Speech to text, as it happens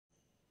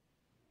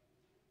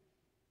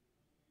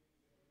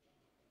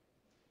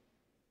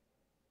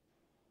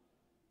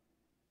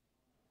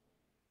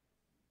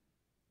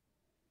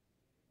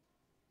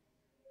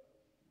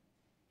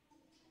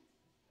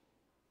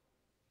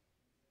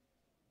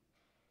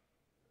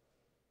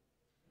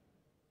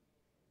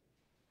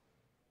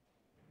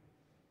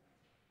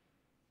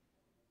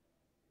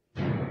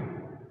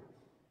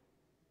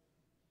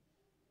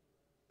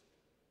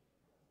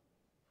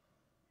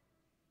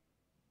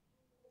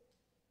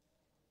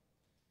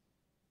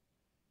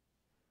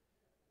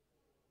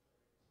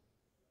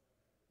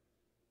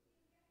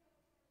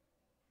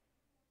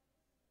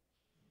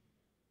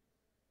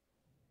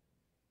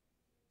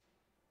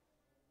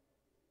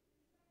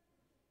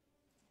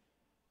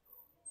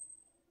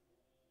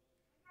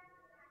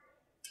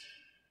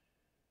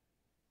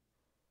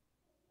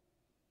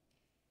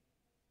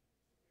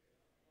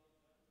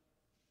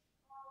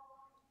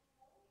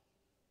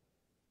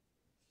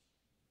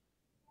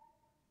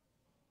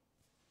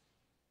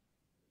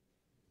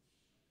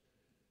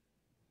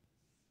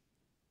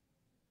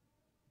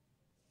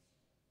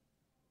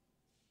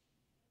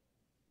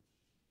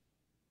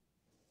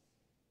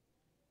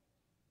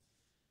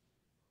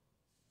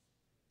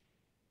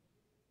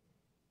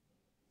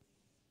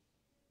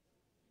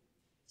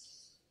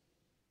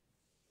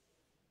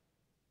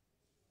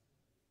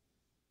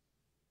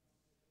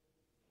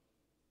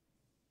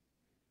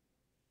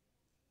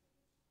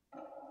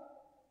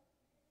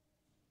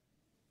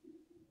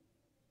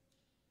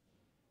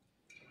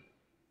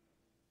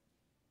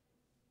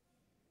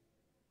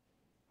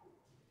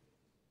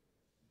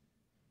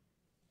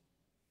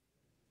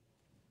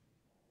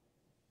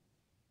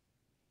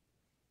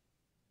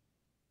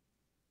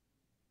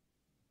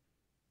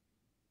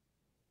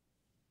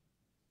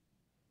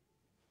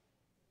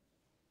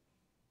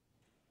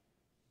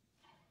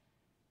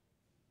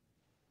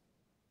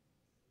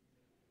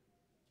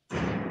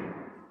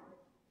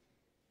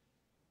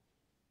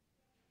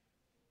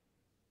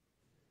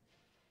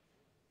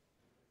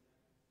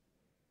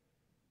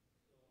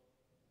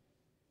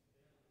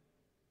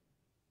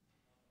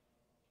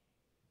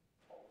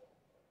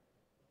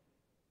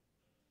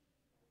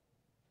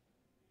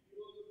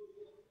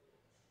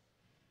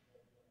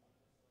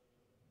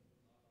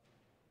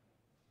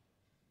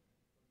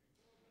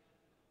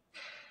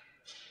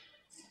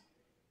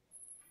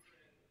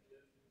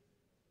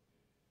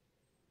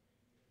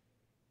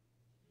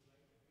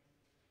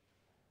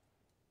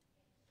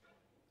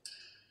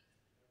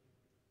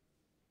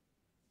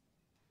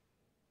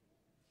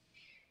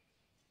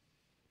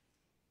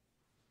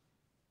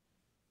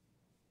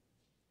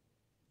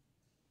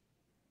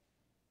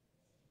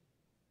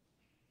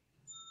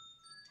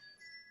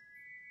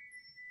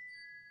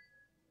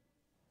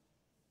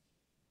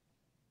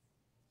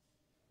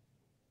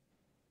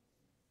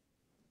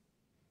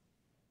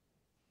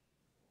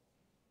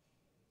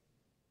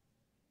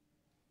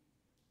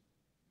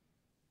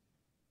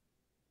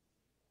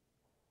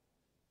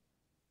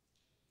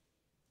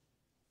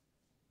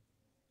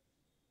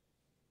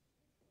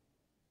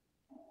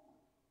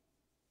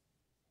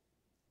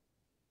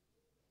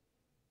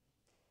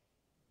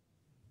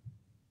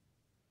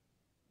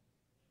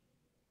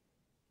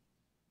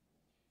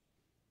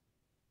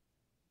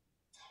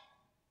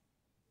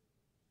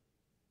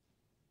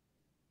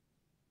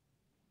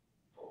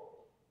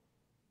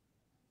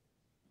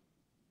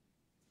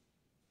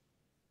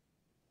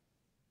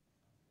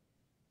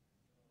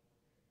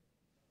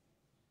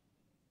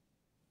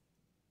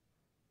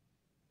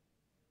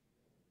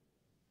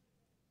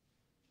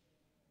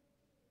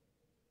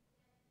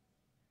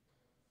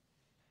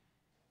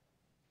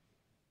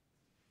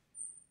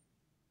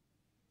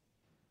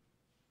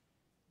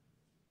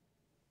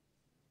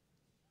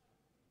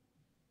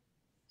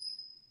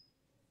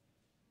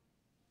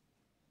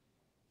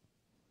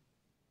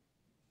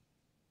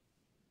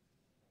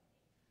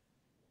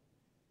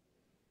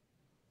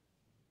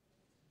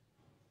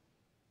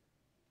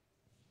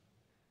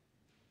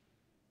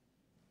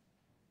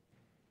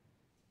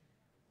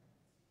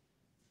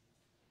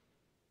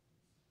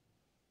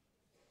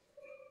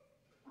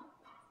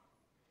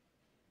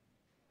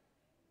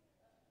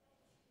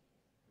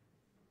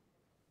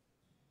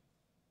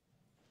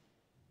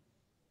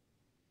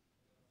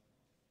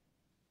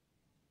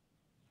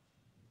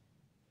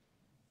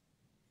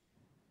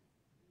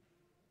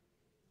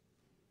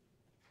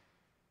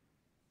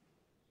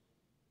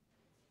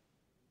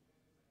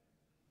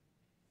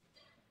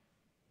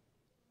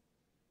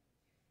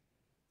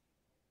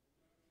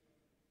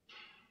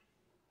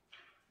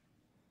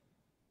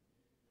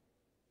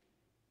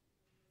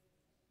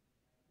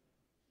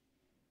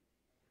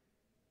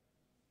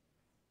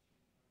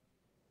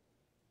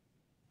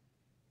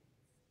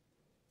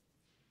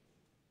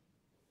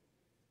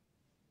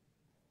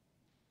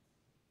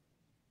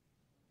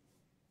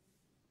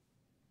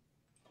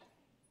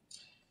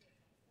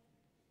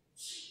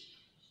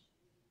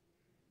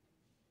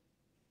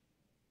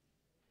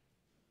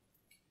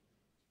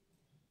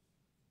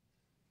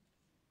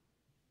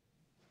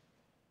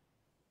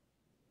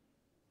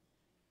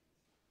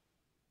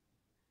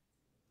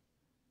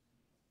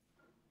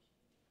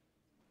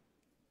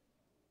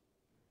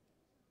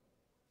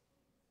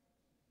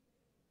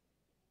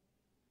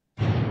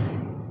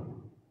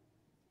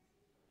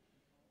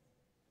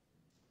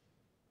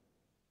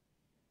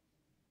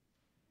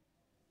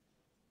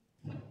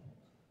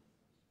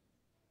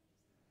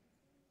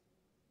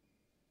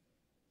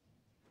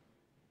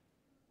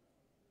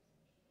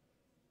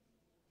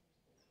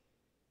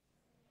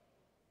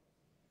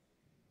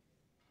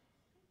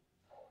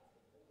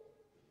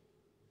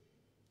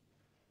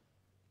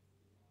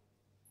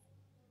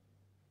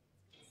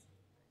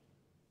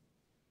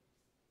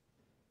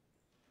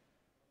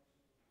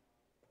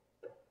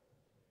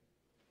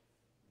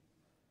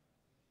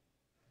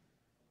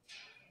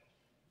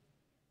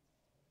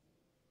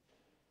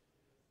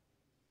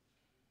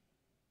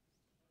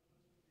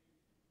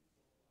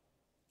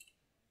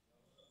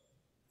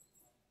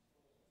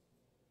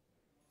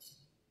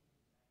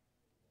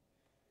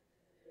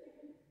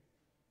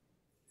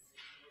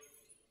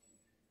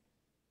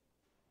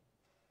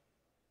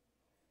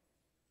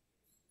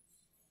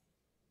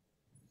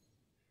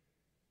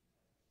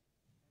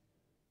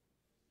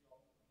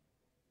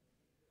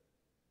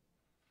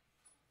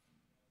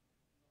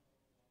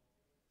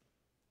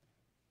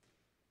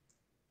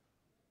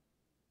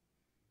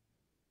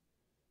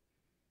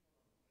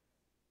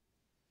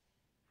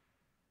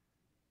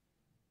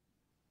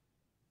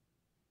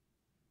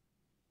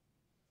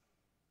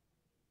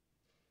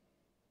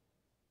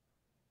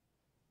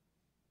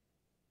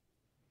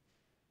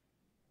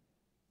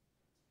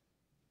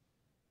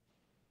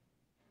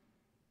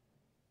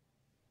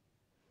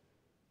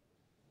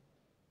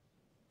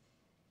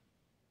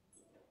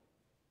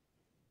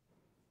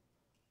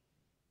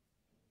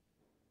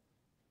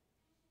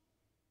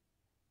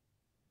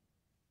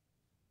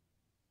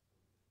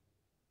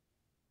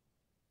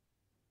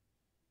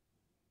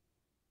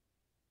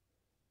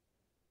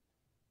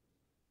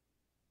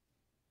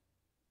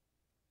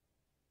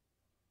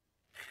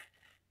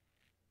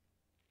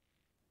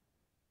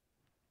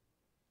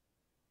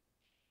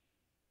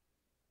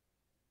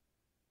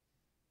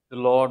The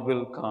Lord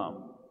will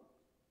come,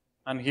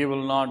 and he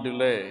will not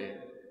delay.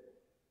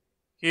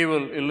 He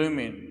will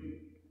illumine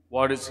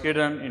what is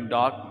hidden in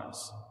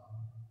darkness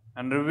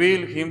and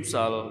reveal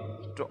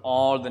himself to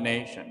all the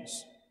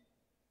nations.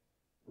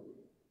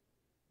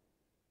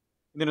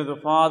 In the name of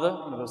the Father,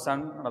 and of the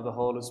Son, and of the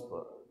Holy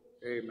Spirit.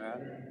 Amen.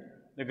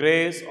 The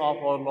grace of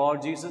our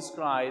Lord Jesus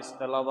Christ,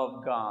 the love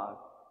of God,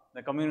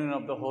 the communion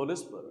of the Holy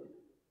Spirit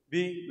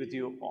be with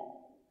you all.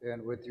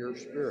 And with your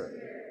spirit.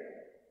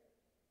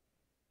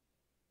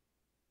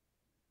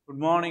 Good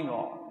morning,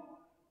 all.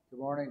 Good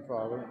morning,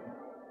 Father.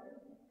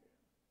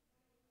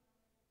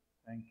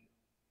 Thank you.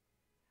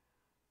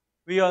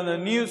 We are in the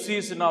new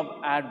season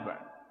of Advent,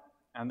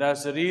 and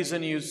that's the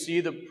reason you see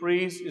the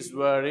priest is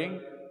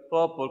wearing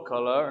purple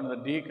color and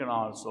the deacon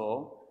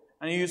also.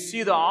 And you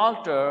see the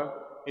altar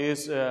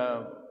is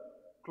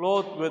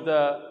clothed with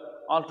the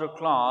altar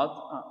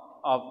cloth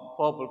of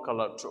purple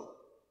color too.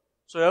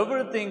 So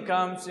everything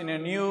comes in a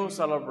new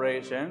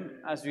celebration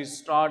as we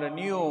start a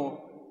new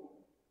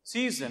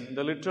season,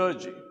 the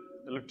liturgy.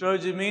 The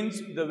liturgy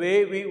means the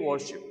way we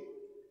worship.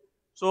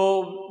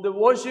 So the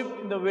worship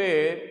in the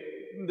way,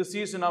 in the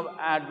season of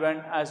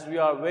Advent, as we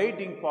are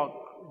waiting for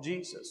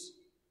Jesus.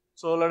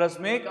 So let us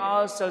make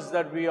ourselves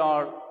that we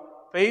are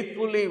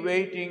faithfully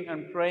waiting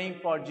and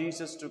praying for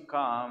Jesus to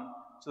come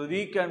so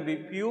we can be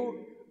pure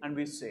and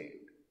be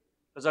saved.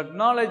 Let's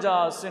acknowledge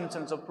our sins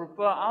and so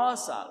prepare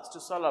ourselves to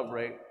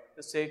celebrate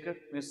the sacred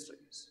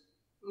mysteries.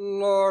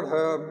 Lord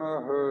have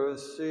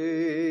mercy.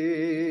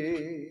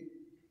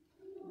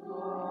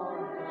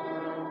 Lord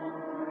have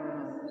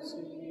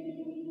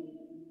mercy.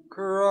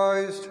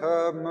 Christ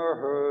have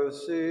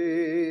mercy.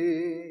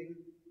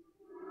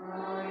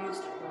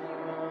 Christ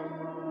have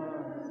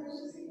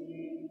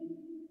mercy.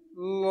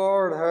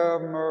 Lord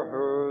have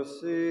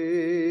mercy.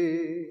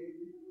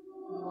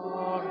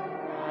 Lord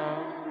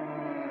have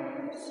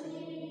mercy.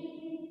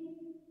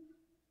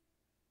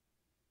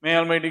 May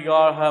Almighty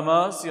God have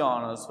mercy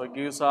on us,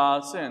 forgive us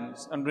our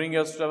sins, and bring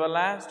us to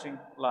everlasting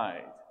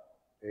life.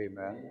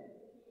 Amen.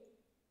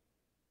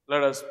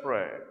 Let us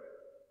pray.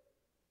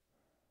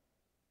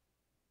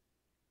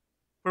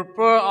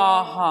 Prepare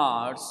our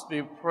hearts,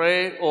 we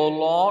pray, O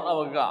Lord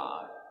our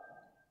God,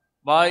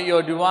 by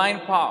your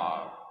divine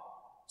power,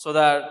 so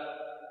that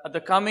at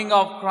the coming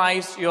of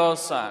Christ your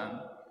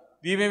Son,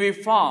 we may be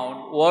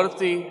found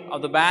worthy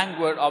of the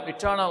banquet of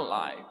eternal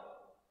life,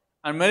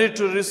 and merit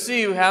to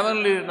receive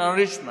heavenly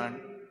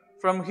nourishment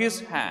from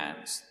his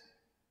hands,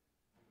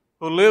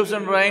 who lives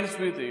and reigns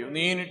with you in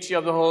the unity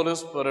of the Holy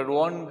Spirit,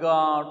 one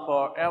God,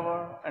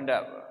 forever and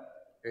ever.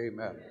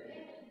 Amen.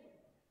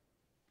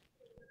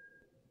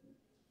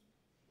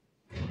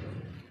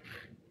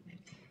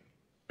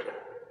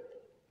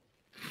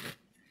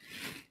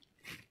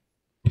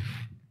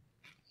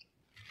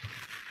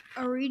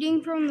 A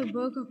reading from the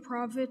book of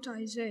prophet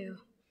Isaiah.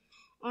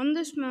 On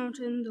this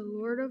mountain the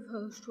Lord of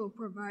hosts will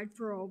provide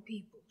for all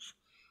peoples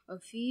a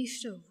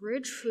feast of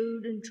rich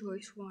food and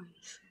choice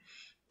wines,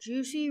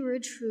 juicy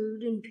rich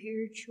food and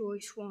pure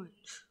choice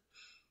wines.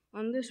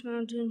 On this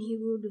mountain he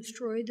will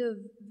destroy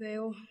the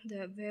veil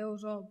that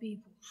veils all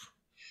peoples.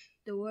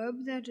 The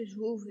web that is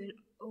woven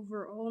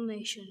over all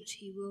nations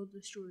he will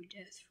destroy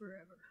death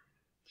forever.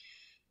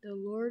 The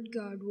Lord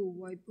God will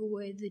wipe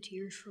away the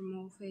tears from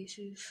all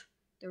faces.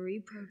 The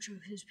reproach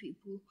of his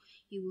people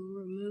he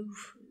will remove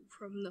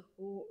from the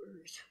whole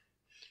earth.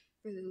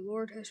 For the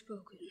Lord has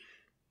spoken.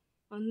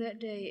 On that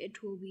day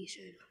it will be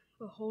said,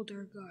 Behold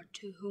our God,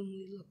 to whom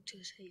we look to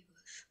save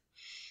us.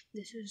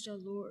 This is the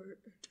Lord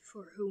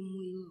for whom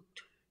we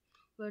looked.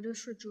 Let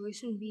us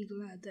rejoice and be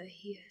glad that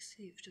he has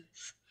saved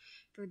us.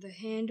 For the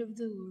hand of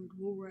the Lord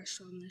will rest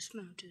on this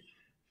mountain.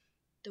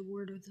 The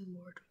word of the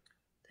Lord.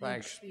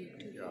 Thanks be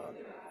to God.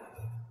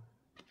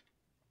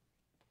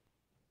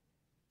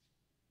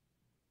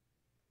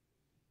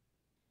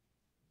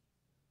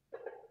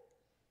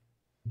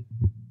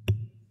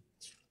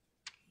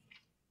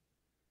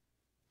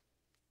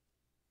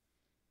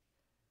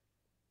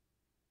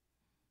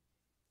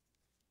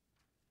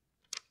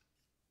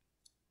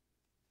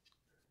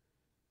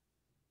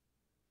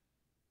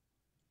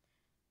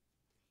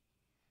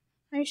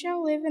 I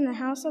shall live in the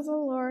house of the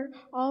Lord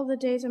all the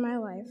days of my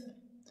life.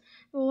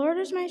 The Lord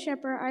is my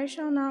shepherd, I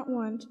shall not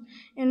want.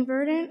 In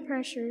verdant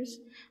pastures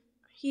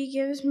he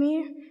gives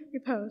me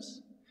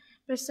repose.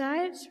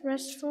 Besides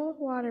restful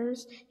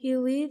waters he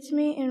leads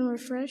me and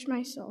refreshes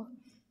my soul.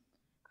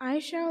 I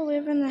shall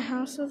live in the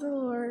house of the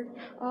Lord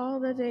all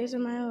the days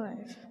of my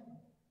life.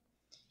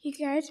 He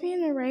guides me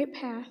in the right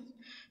path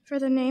for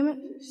the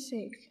name's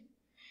sake.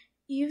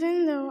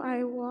 Even though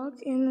I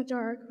walk in the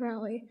dark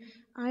valley,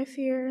 I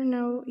fear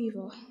no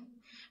evil.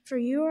 For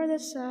you are the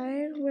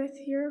side with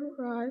your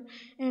rod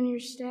and your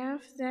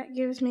staff that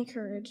gives me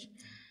courage.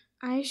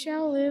 I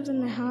shall live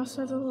in the house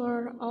of the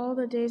Lord all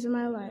the days of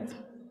my life.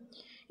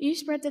 You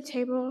spread the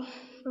table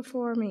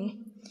before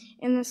me.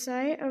 In the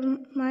sight of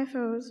my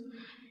foes,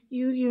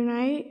 you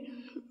unite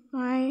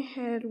my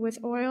head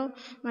with oil,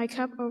 my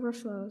cup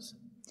overflows.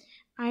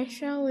 I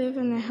shall live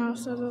in the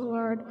house of the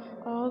Lord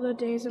all the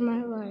days of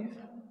my life.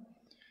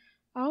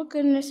 All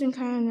goodness and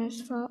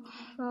kindness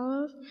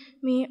follows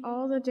me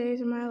all the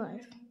days of my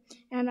life,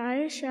 and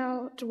I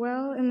shall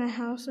dwell in the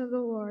house of the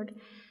Lord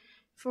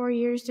for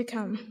years to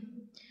come.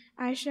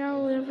 I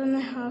shall live in the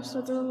house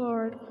of the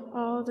Lord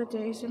all the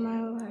days of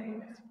my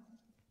life.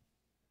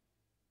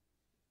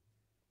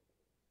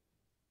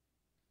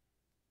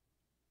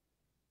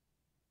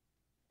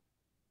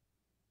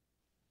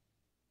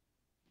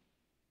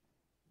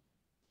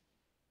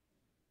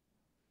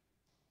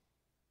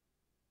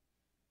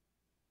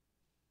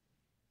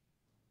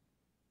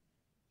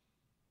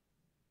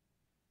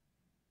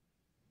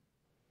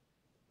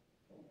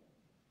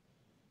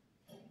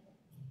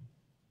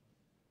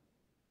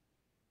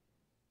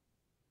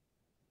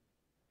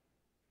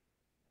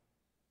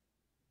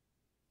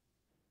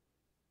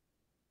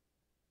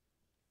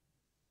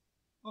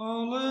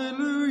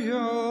 Alleluia,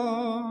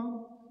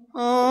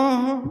 alleluia,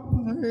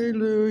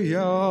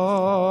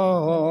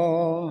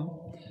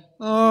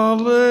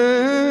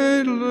 alleluia.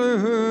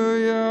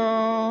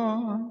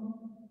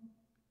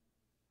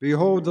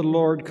 Behold, the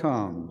Lord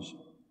comes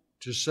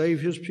to save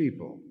his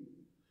people.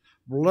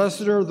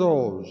 Blessed are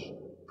those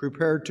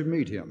prepared to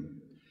meet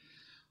him.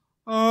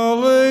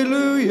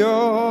 Alleluia,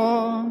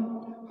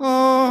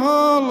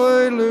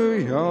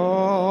 alleluia,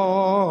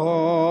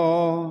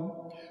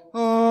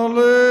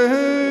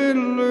 alleluia.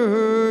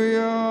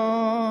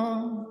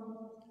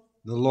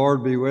 The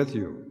Lord be with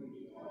you.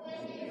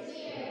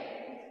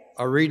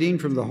 A reading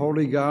from the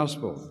Holy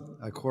Gospel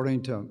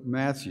according to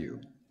Matthew.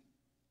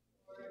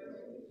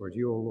 Lord,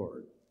 you, O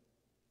Lord.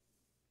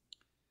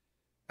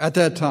 At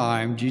that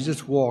time,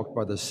 Jesus walked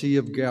by the Sea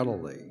of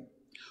Galilee,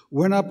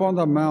 went up on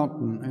the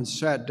mountain and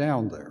sat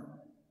down there.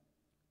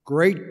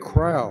 Great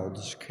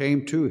crowds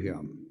came to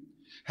him,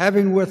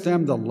 having with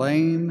them the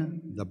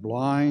lame, the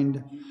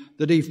blind,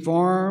 the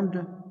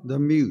deformed, the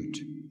mute,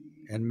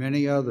 and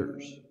many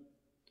others.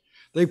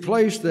 They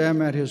placed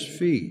them at his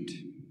feet,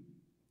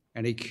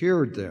 and he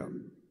cured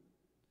them.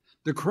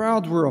 The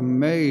crowds were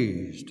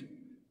amazed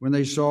when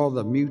they saw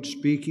the mute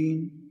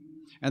speaking,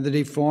 and the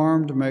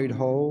deformed made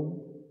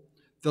whole,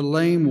 the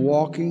lame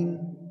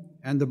walking,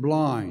 and the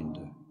blind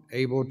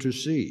able to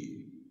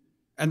see.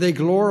 And they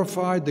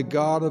glorified the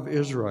God of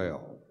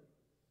Israel.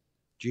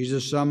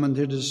 Jesus summoned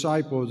his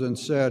disciples and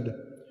said,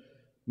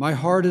 "My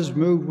heart is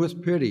moved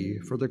with pity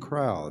for the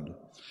crowd,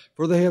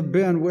 for they have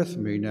been with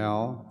me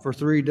now for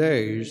 3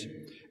 days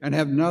and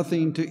have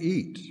nothing to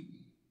eat.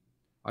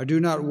 I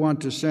do not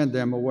want to send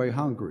them away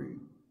hungry,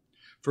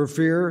 for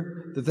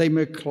fear that they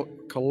may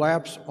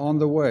collapse on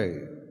the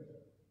way."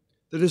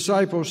 The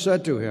disciples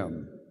said to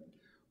him,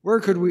 "Where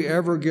could we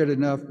ever get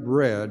enough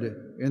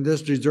bread in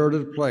this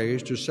deserted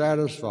place to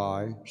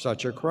satisfy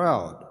such a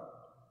crowd?"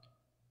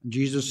 And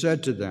Jesus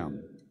said to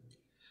them,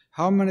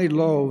 "How many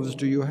loaves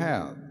do you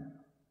have?"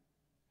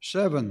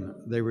 7,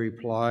 they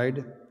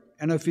replied,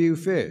 "and a few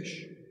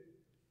fish."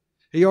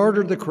 He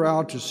ordered the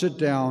crowd to sit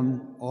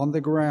down on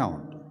the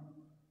ground.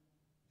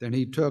 Then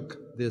he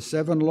took the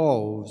 7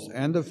 loaves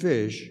and the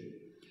fish,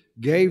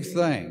 gave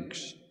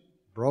thanks,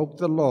 broke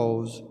the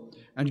loaves,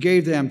 and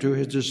gave them to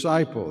his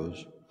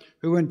disciples,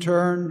 who in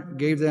turn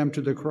gave them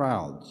to the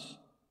crowds.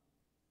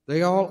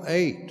 They all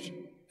ate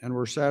and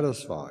were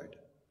satisfied.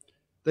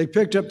 They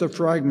picked up the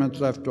fragments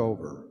left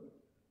over,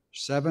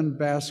 7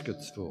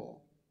 baskets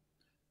full.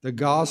 The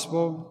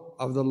gospel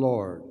of the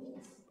Lord.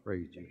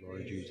 Praise you,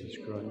 Lord Jesus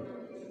Christ.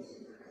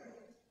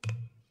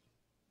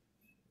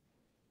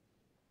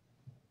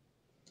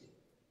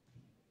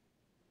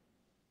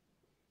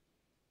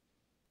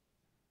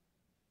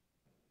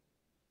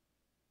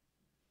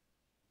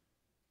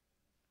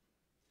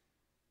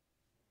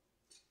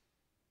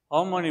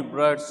 How many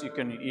breads you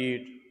can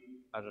eat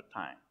at a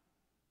time?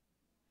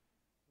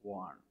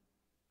 1.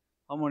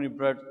 How many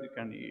bread you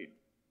can eat?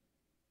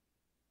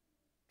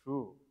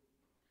 2.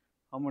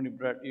 How many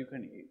bread you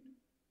can eat?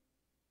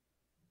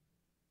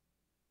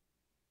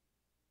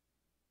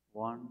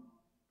 1,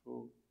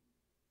 2.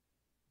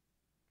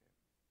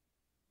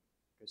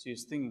 Because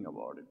he's thinking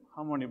about it.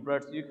 How many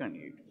breads you can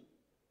eat?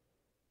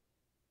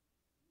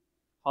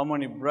 How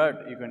many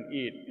bread you can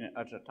eat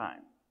at a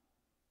time?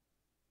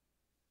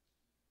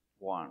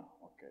 1.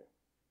 Okay.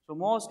 So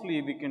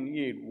mostly we can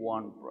eat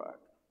 1 bread.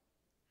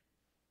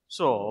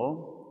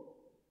 So,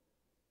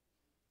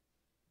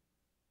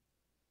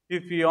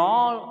 if we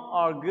all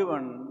are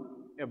given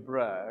a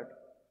bread,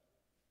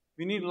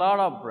 we need a lot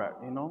of bread,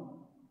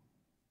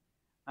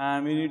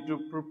 and we need to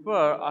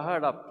prepare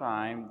ahead of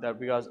time that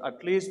because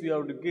at least we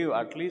have to give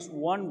at least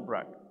 1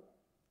 bread.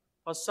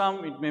 For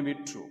some, it may be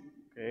 2,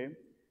 okay?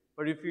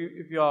 But if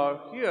you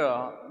are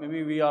here,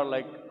 maybe we are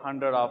like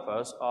 100 of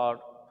us or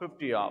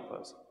 50 of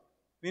us.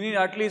 We need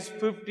at least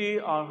 50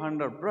 or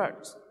 100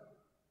 breads.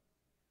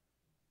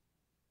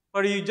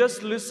 But you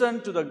just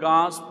listen to the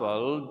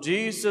gospel.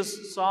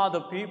 Jesus saw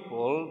the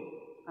people,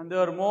 and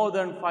there were more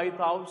than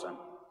 5,000.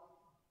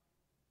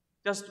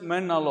 Just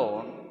men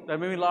alone. There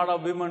may be a lot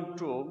of women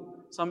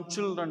too, some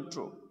children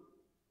too.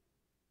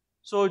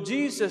 So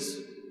Jesus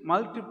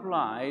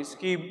multiplies,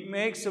 he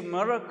makes a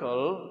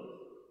miracle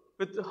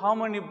with how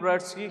many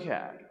breads he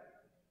had.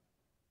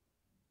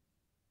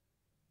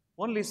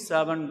 Only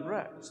 7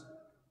 breads.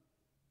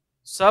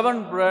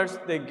 7 breads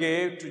they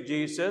gave to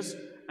Jesus,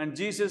 and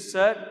Jesus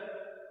said,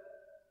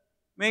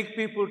 make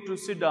people to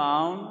sit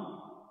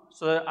down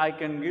so that I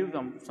can give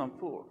them some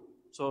food.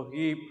 So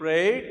he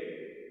prayed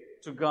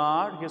to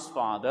God, his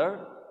Father,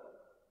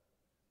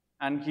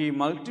 and he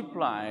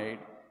multiplied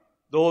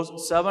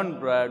those 7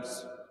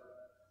 breads,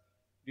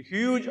 a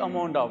huge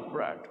amount of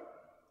bread,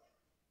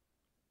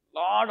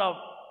 lot of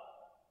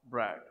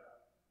bread.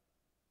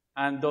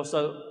 And those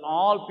are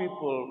all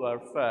people were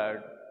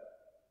fed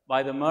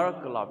by the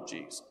miracle of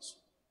Jesus.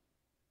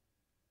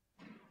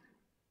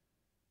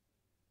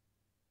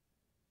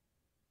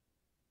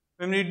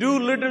 When we do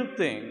little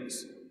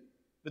things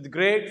with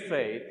great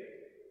faith,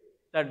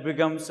 that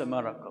becomes a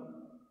miracle.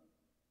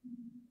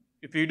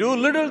 If you do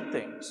little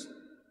things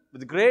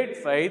with great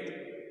faith,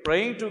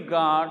 praying to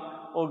God,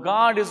 oh,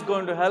 God is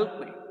going to help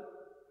me,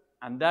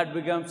 and that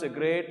becomes a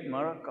great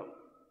miracle.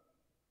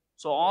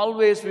 So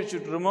always we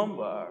should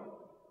remember,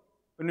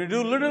 when we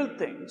do little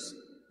things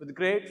with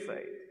great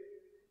faith,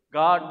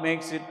 God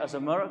makes it as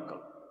a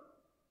miracle.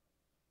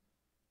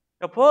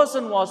 A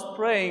person was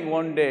praying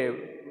one day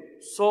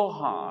so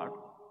hard,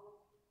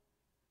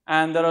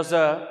 and there was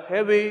a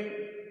heavy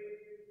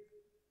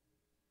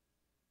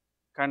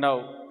kind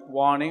of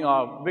warning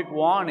or big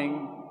warning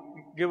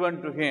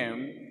given to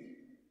him.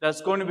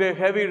 There's going to be a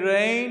heavy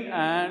rain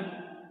and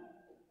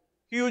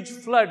huge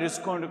flood is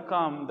going to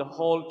come the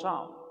whole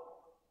town.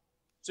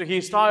 So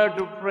he started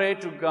to pray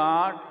to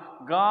God,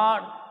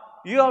 God,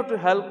 you have to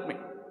help me.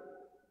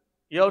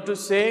 You have to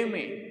save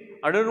me.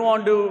 I don't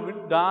want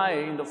to die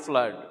in the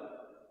flood.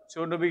 It's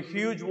going to be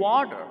huge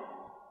water.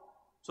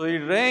 So it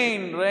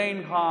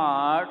rained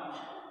hard.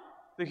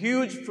 The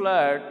huge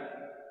flood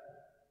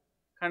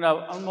kind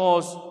of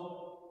almost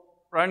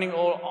running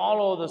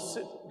all over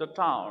the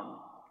town.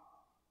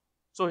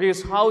 So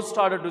his house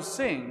started to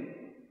sink.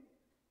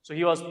 So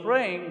he was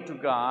praying to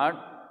God,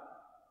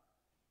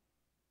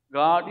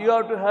 God, you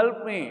have to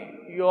help me.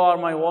 You are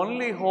my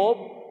only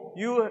hope.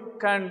 You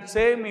can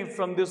save me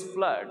from this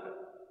flood.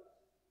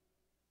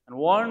 And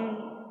one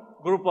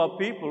group of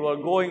people were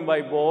going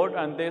by boat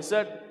and they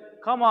said,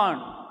 come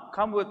on,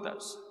 come with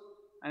us.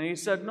 And he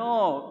said,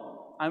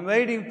 no, I'm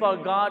waiting for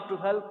God to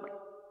help me.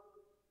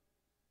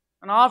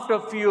 And after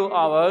a few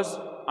hours,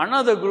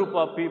 another group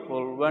of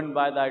people went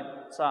by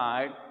that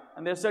side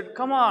and they said,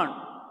 come on,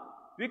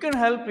 we can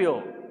help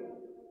you.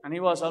 And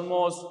he was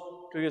almost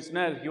to his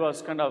neck, he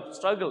was kind of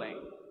struggling.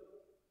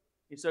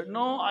 He said,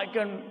 no,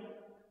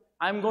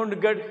 I'm going to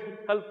get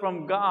help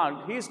from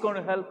God. He's going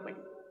to help me.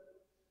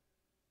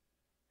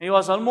 He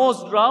was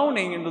almost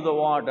drowning into the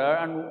water,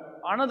 and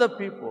another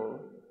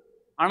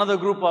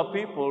group of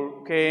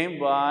people came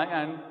by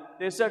and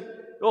they said,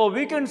 oh,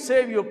 we can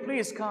save you,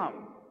 please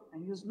come.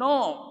 And he said,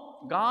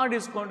 no, God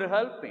is going to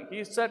help me.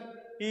 He said,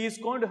 he is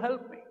going to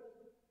help me.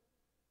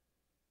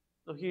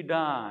 So he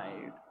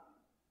died.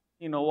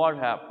 You know what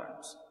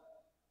happens?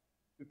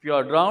 If you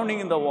are drowning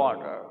in the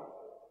water,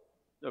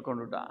 you're going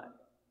to die.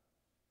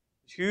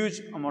 Huge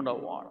amount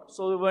of water.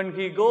 So when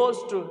he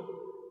goes to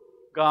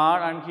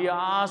God and he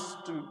asks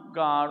to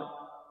God,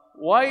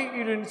 why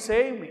you didn't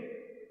save me?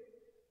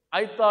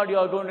 I thought you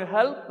are going to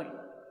help me.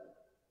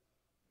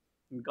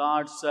 And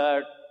God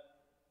said,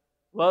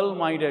 well,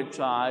 my dear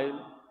child,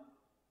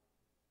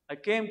 I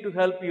came to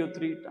help you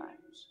 3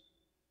 times.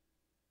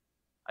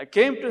 I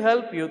came to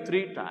help you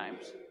 3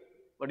 times,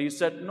 but you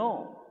said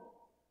no.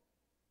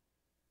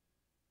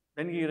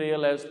 Then he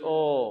realized,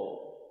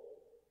 oh,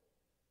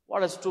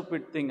 what a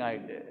stupid thing I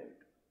did.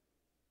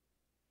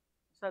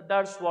 So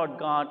that's what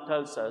God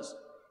tells us.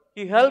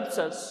 He helps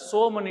us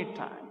so many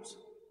times,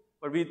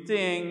 but we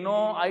think,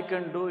 no, I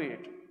can do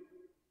it.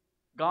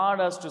 God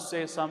has to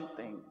say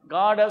something.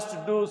 God has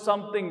to do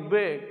something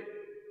big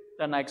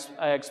than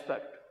I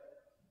expect.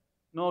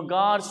 No,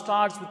 God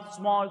starts with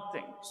small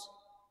things.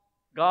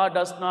 God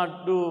does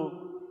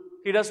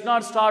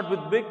not start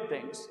with big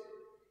things.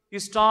 He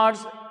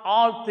starts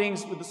all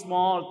things with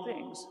small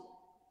things,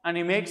 and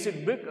He makes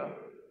it bigger,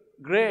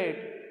 great,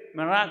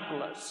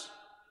 miraculous.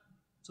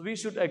 So we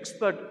should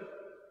expect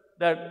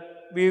that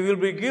we will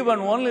be given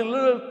only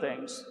little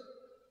things,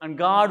 and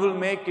God will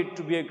make it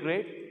to be a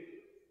great thing.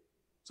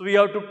 So we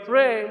have to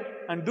pray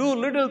and do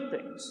little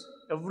things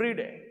every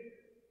day.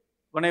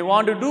 When I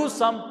want to do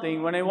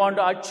something, when I want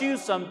to achieve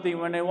something,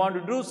 when I want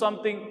to do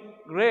something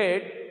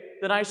great,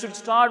 then I should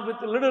start with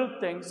little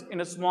things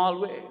in a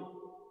small way.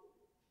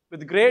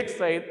 With great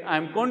faith,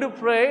 I'm going to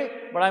pray,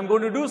 but I'm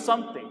going to do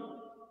something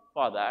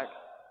for that,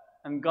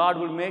 and God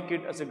will make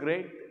it as a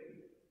great thing.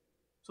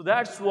 So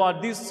that's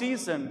what this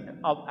season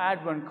of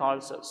Advent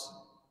calls us.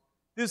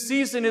 This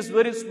season is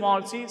very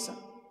small season,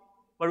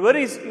 but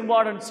very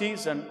important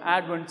season,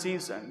 Advent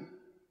season.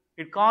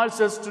 It calls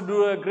us to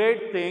do a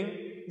great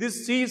thing.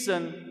 This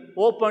season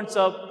opens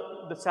up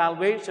the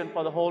salvation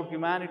for the whole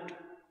humanity.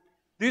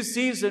 This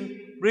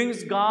season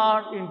brings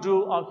God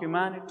into our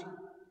humanity.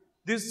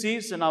 This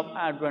season of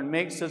Advent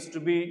makes us to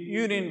be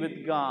union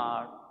with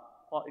God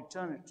for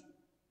eternity.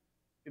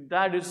 If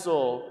that is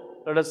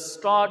so, let us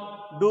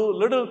do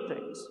little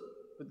things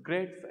with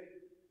great faith.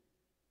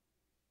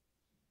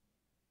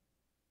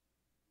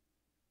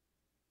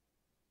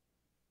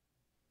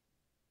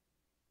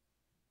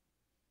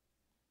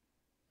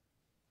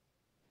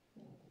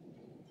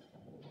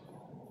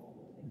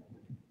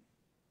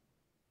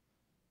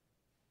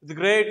 With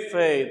great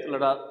faith,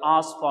 let us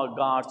ask for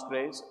God's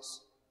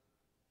graces.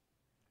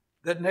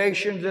 That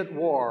nations at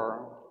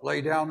war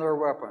lay down their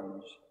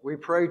weapons, we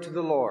pray to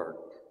the Lord.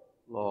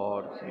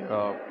 Lord, hear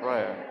our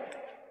prayer.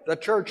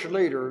 That church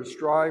leaders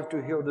strive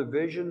to heal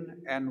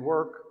division and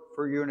work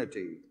for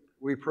unity,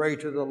 we pray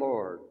to the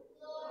Lord.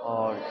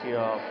 Lord, hear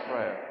our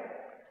prayer.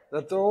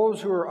 That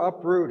those who are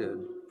uprooted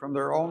from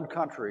their own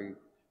country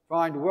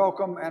find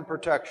welcome and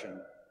protection,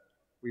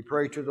 we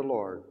pray to the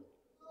Lord.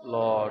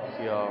 Lord,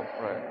 hear our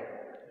prayer.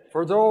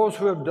 For those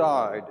who have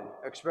died,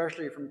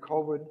 especially from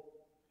COVID,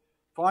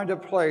 find a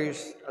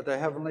place at the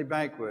heavenly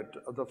banquet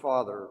of the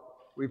Father,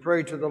 we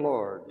pray to the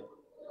Lord.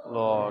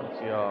 Lord,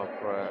 hear our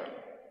prayer.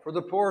 For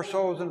the poor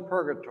souls in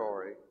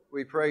purgatory,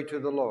 we pray to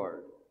the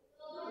Lord.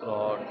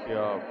 Lord, hear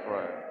our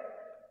prayer.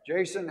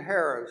 Jason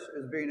Harris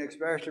is being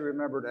especially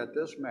remembered at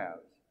this Mass.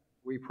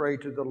 We pray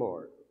to the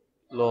Lord.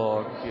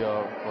 Lord, hear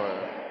our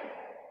prayer.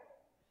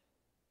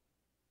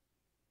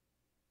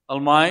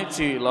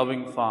 Almighty,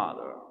 loving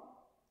Father,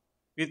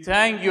 we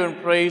thank you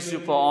and praise you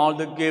for all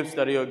the gifts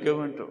that you have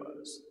given to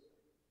us,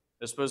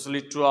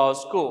 especially to our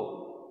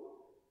school,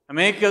 and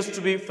make us to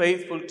be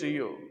faithful to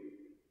you.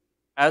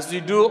 As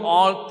we do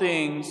all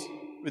things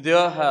with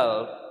your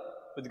help,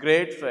 with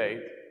great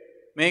faith,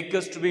 make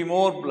us to be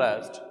more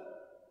blessed.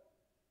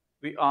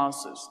 We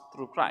ask this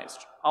through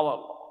Christ, our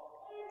Lord.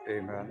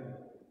 Amen.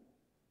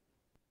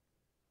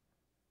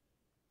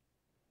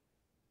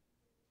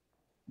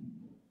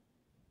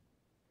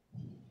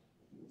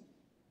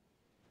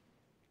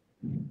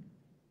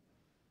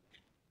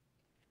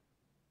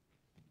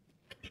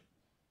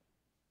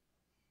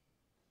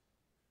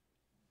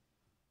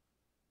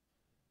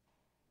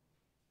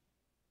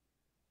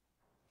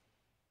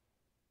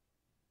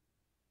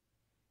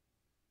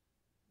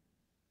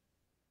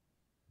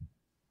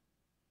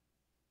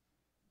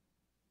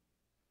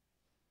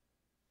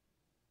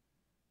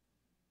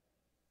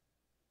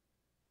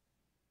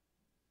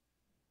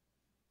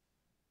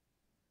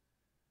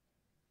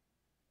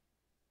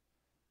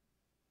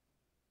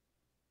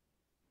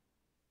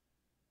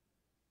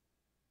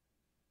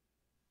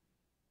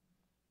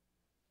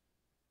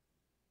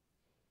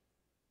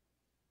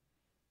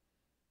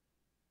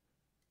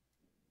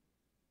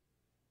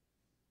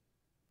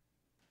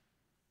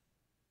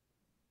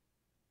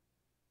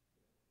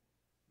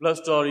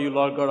 Blessed are you,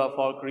 Lord God of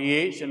all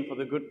creation, for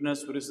the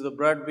goodness which is the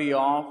bread we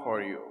offer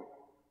you.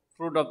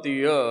 Fruit of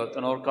the earth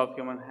and work of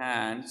human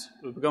hands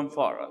will become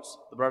for us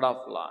the bread of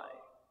life.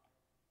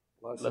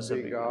 Blessed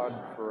be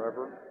God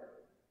forever.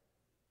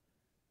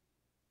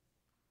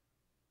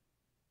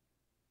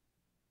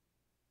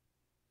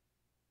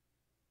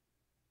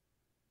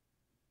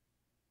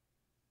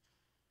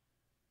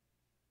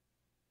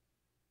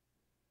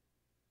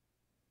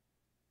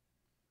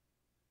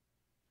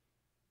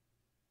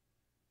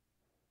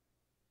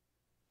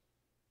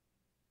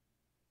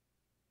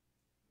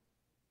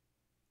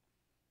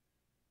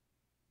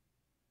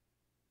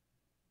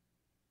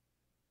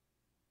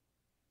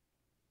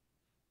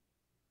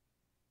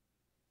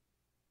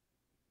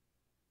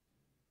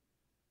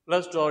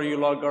 Blessed are you,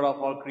 Lord God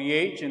of all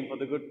creation, for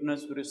the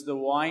goodness which is the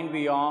wine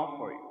we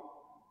offer you.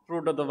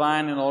 Fruit of the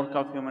vine and work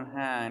of human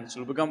hands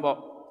will become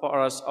for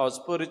us our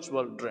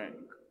spiritual drink.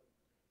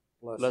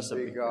 Blessed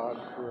be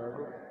God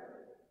forever.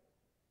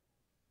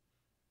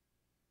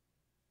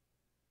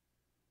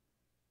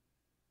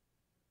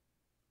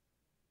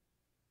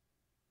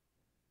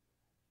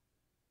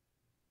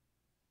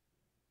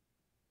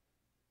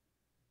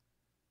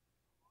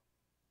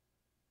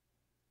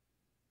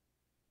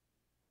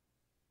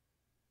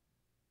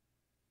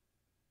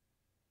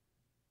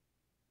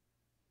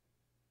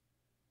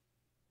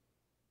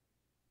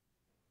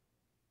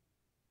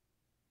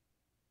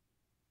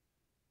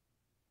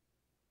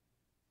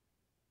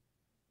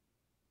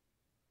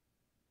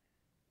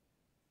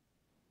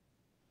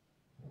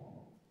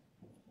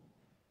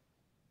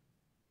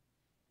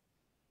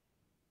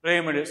 Pray,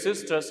 my dear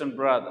sisters and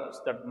brothers,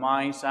 that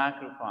my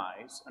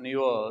sacrifice and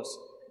yours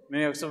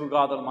may accept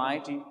God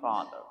Almighty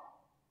Father.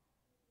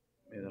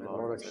 May the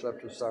Lord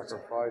accept the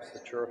sacrifice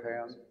at your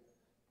hand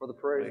for the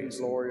praise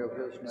and glory of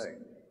his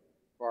name,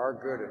 for our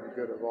good and the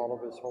good of all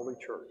of his holy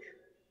church.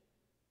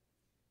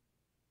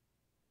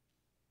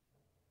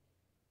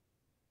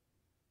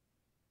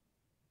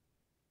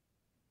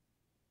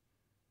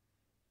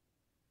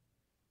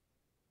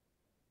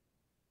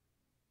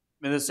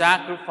 May the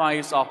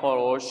sacrifice of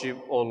our worship,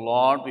 O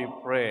Lord, we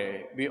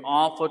pray, be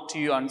offered to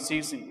you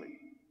unceasingly,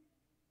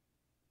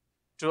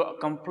 to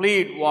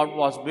complete what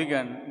was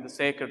begun in the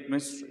sacred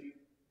mystery,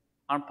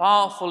 and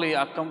powerfully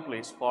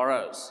accomplish for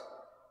us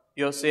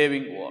your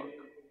saving work,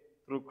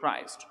 through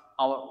Christ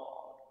our Lord.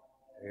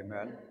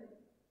 Amen.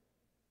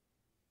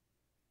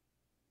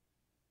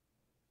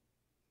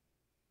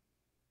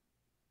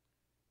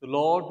 The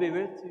Lord be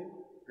with you.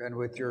 And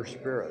with your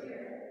spirit.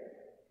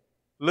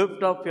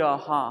 Lift up your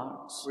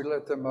hearts. We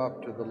lift them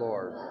up to the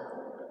Lord.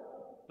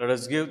 Let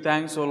us give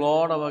thanks, O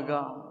Lord our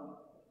God.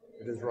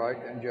 It is right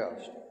and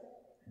just.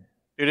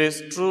 It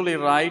is truly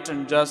right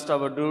and just,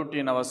 our duty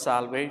and our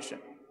salvation,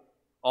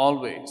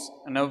 always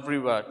and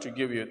everywhere to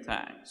give you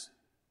thanks.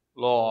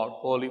 Lord,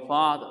 Holy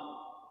Father,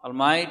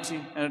 Almighty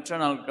and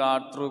eternal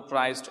God, through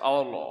Christ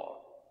our Lord.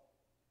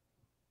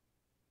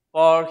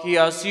 For he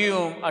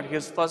assumed at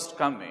his first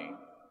coming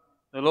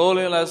the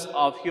lowliness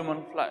of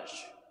human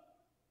flesh,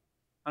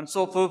 and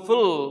so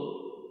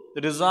fulfilled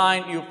the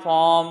design you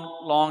formed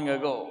long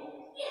ago,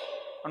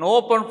 and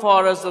opened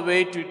for us the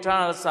way to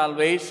eternal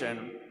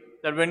salvation,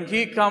 that when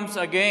he comes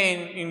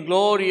again in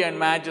glory and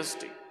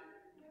majesty,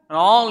 and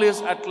all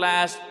is at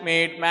last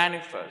made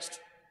manifest,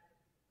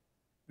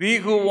 we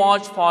who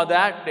watch for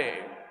that day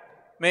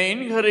may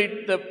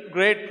inherit the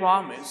great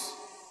promise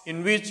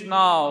in which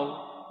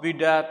now we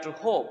dare to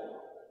hope.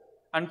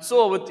 And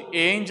so with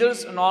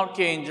angels and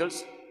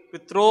archangels,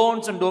 with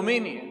thrones and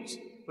dominions,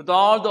 with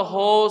all the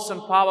hosts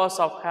and powers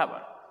of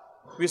heaven,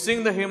 we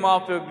sing the hymn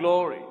of your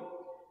glory,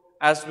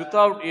 as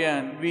without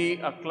end we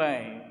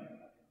acclaim,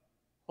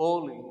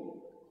 Holy,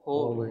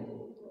 holy,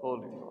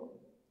 holy Lord,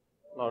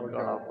 Lord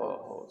God of our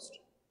host.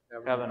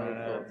 Heaven and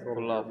earth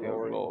full of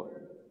your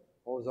glory.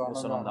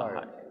 Hosanna on the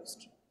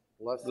highest.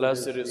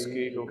 Blessed is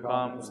he who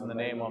comes in the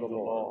name of the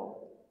Lord.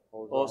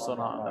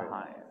 Hosanna on the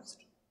highest.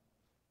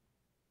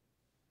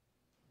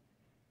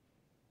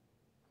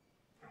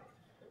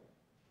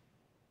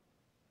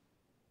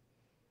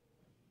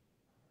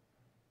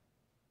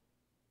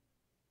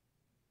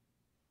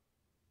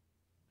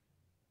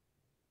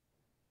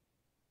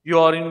 You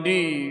are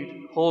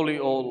indeed holy,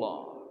 O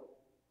Lord,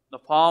 the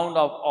fount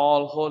of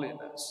all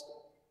holiness.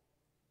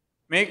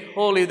 Make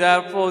holy,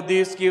 therefore,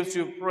 these gifts,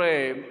 you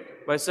pray,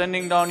 by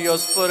sending down your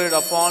Spirit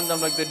upon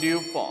them like the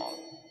dewfall,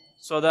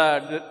 so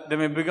that they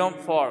may become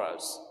for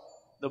us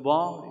the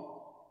body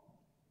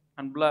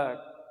and blood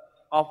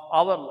of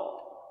our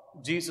Lord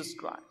Jesus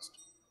Christ.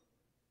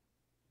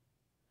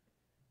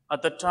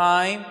 At the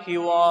time he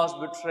was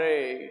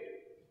betrayed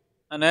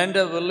and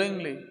entered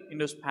willingly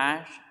into his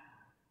passion,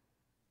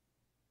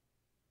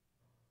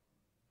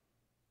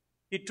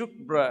 he took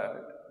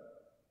bread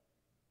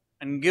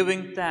and,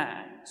 giving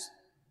thanks,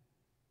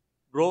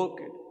 broke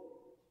it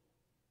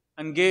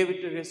and gave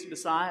it to his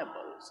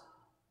disciples,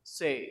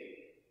 saying,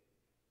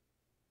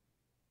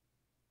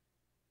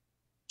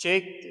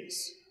 "Take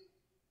this,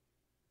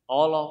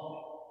 all of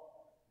it,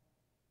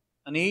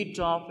 and eat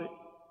of it,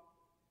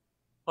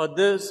 for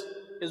this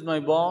is my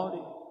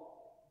body,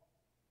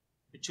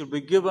 which will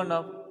be given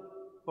up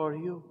for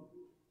you."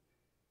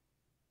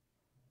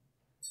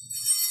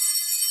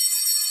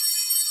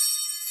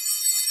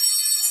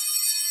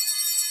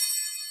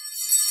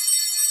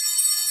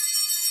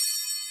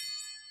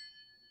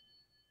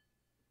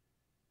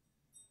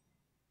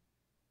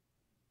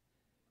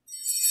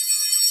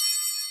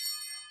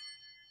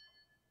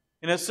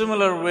 In a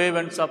similar way,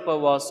 when supper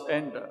was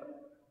ended,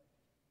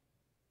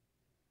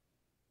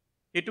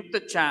 he took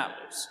the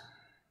chalice,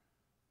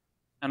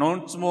 and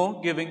once more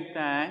giving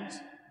thanks,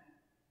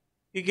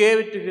 he gave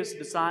it to his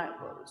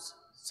disciples,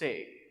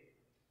 saying,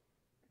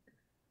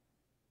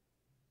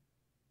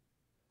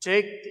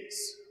 "Take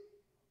this,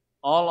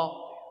 all of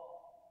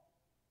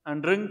you,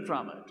 and drink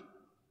from it,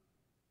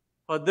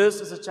 for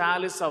this is a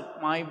chalice of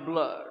my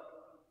blood,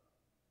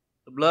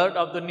 the blood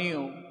of the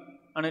new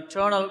and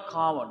eternal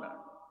covenant,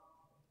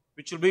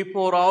 which will be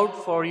poured out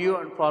for you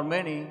and for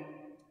many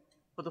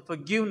for the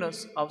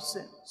forgiveness of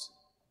sins.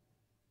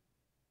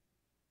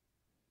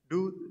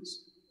 Do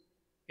this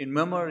in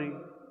memory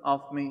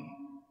of me."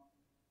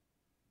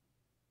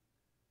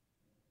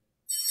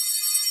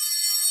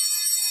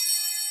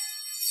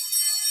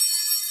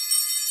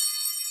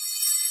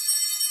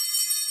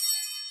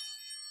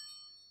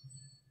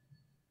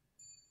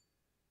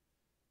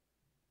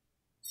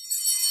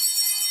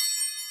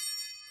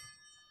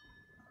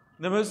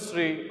 The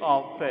mystery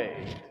of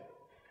faith.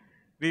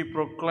 We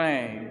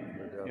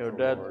proclaim your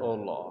death, O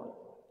Lord,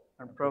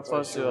 and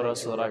profess your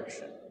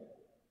resurrection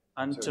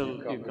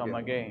until you come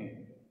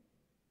again.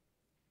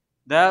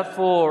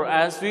 Therefore,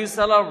 as we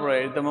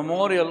celebrate the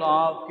memorial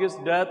of his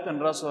death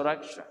and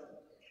resurrection,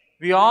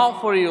 we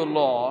offer you,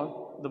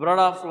 Lord, the bread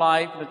of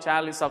life and the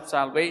chalice of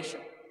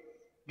salvation,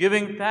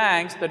 giving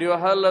thanks that you are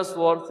held us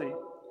worthy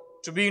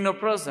to be in your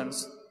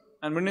presence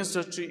and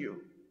minister to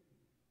you.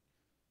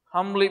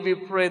 Humbly we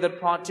pray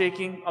that,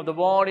 partaking of the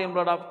body and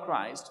blood of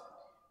Christ,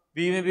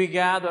 we may be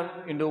gathered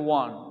into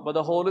one by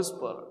the Holy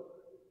Spirit.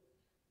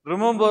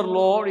 Remember,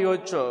 Lord, your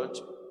church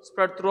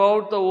spread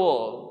throughout the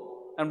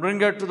world and bring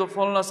her to the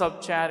fullness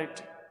of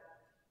charity,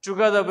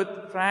 together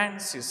with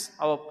Francis,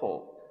 our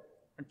Pope,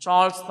 and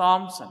Charles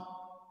Thompson,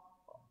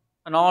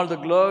 and all the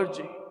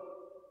clergy.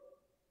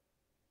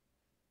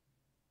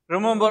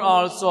 Remember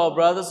also our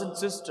brothers and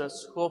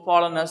sisters who have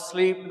fallen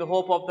asleep in the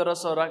hope of the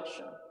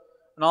resurrection,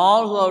 and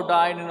all who have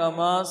died in your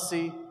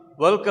mercy,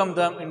 welcome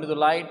them into the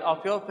light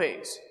of your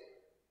face.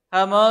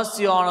 Have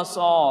mercy on us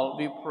all,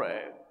 we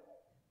pray,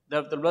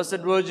 that the Blessed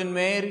Virgin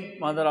Mary,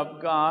 Mother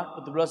of God,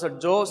 with the Blessed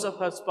Joseph,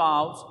 her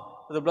spouse,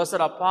 with the blessed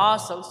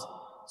apostles,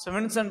 St.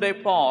 Vincent de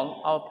Paul,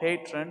 our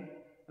patron,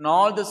 and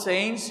all the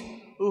saints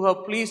who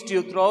have pleased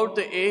you throughout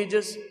the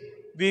ages,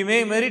 we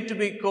may merit to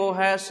be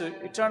co-heirs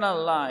to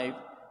eternal life.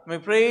 May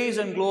praise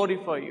and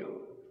glorify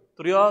you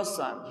through your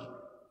Son,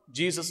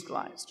 Jesus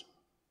Christ.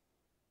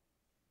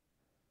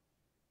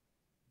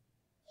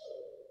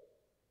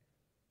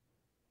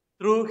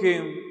 Through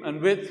him and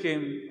with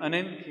him and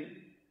in him,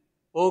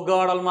 O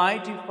God,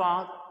 Almighty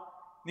Father,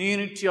 in the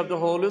unity of the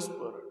Holy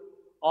Spirit,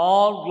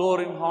 all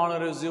glory and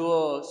honor is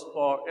yours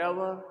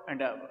forever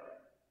and ever.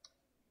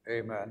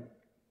 Amen.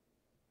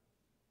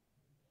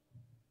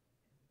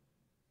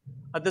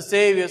 At the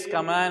Saviour's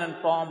command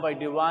and formed by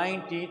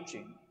divine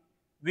teaching,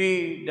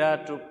 we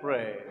dare to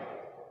pray.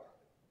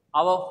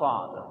 Our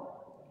Father,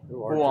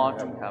 who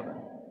art in heaven,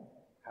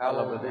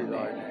 hallowed be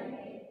thy name.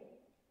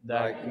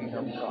 Thy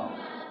kingdom come,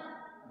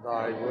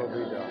 thy will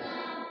be done,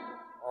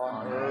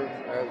 on earth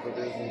as it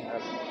is in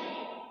heaven.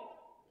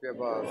 Give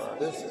us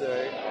this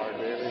day our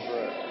daily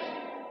bread,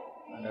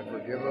 and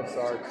forgive us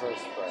our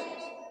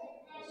trespasses,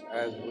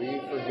 as we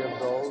forgive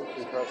those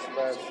who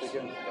trespass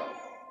against us.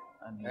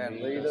 And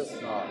lead us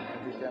not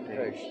into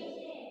temptation,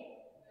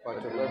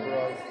 but deliver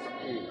us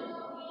from evil.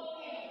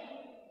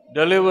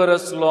 Deliver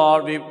us,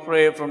 Lord, we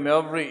pray, from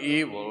every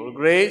evil.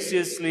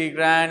 Graciously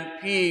grant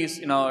peace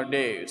in our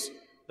days,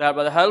 that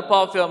by the help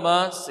of your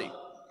mercy,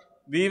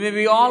 we may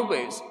be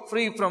always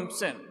free from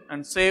sin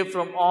and safe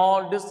from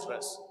all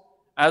distress,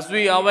 as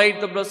we await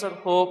the blessed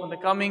hope and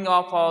the coming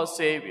of our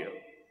Savior,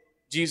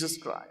 Jesus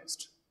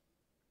Christ.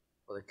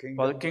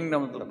 For the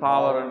kingdom, the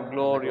power, and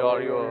glory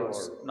are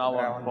yours, now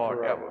and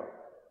forever.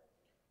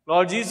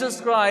 Lord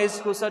Jesus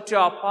Christ, who said to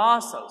your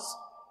apostles,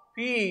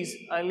 "Peace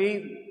I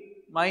leave you,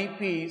 my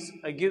peace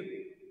I give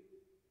you,"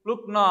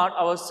 look not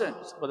our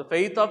sins, but the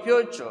faith of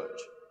your church,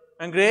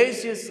 and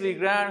graciously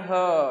grant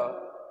her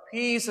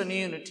peace and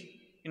unity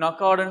in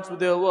accordance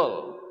with your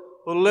will,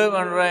 who live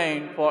and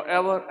reign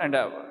forever and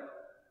ever.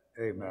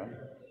 Amen.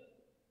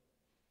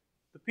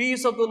 The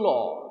peace of the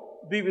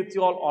Lord be with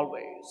you all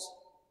always.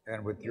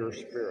 And with your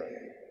spirit.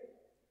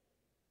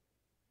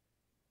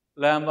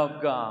 Lamb of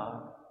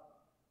God,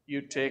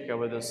 you take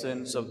away the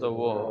sins of the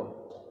world.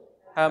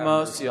 Have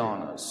mercy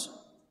on us.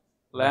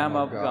 Lamb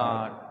of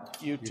God,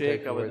 you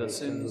take away the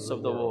sins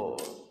of the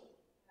world.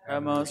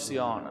 Have mercy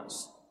on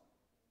us.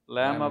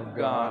 Lamb of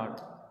God,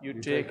 you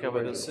take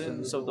away the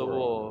sins of the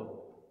world.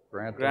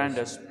 Grant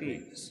us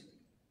peace.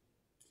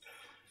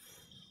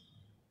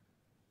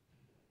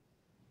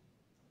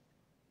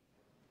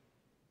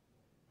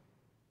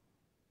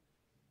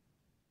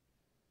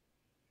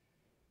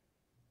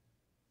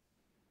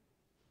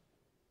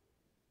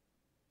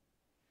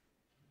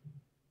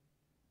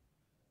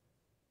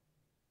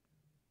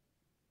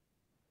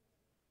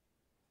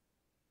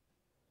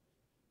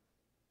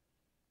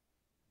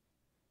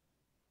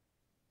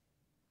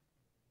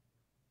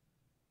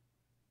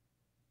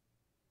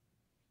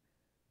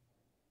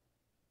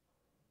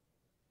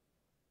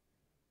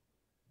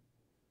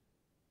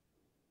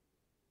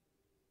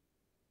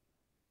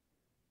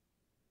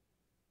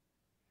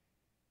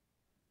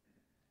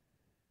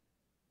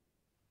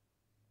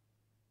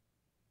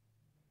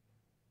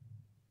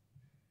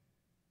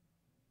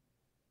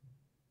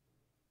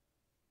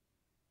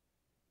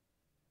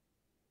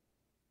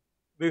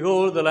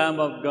 Behold the Lamb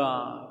of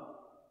God.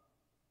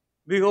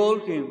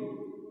 Behold him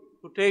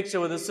who takes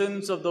away the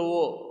sins of the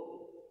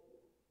world.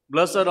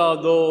 Blessed are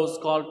those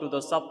called to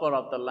the supper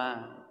of the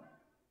Lamb.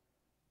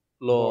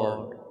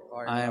 Lord,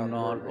 I am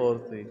not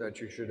worthy that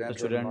you should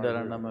enter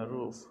under my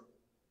roof,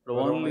 but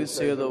only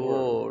say the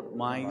word,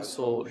 my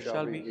soul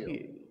shall be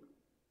healed.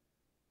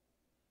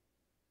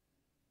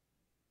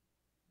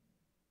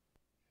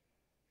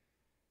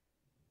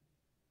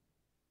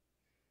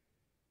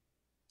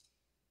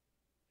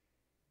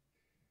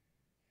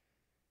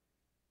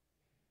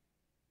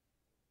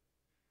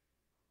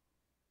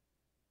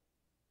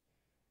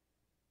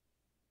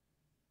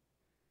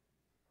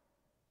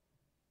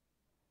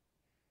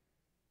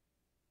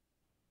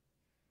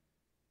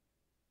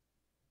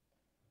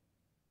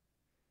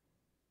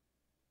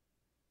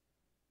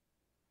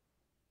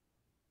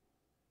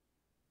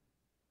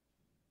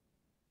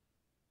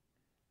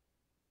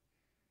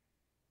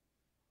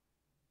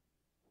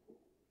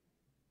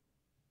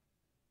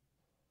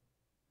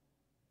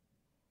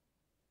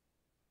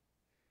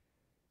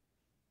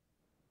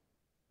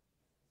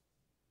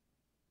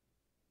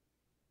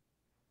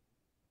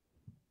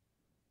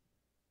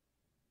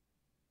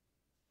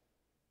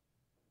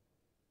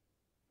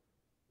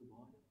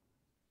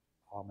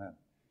 Amen.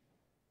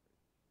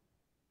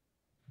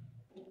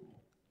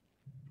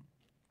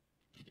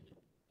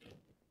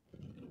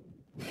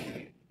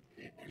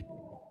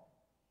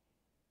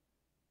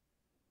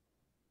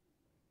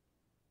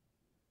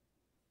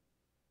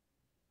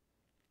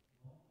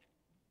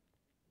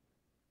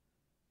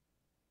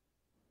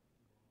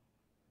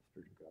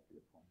 Spirit of God be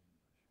upon you.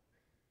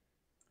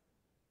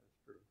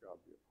 The Spirit of God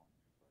be upon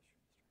you.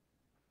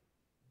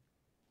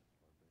 Bless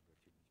you and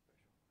strengthen you. Lord,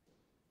 be with you in special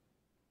way. Let the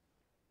Lord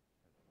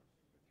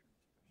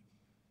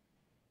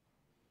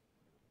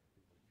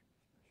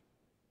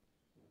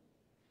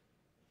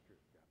be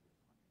with you in special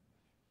way. Be with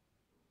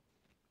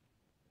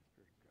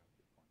you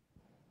in special way. The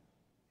Spirit of God be upon you. Bless you. The Spirit of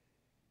God be upon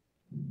you. The Spirit of God be upon you.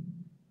 Bless you.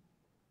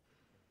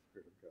 The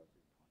Spirit of God be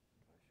upon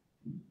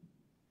you.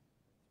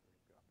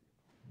 Bless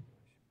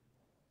you.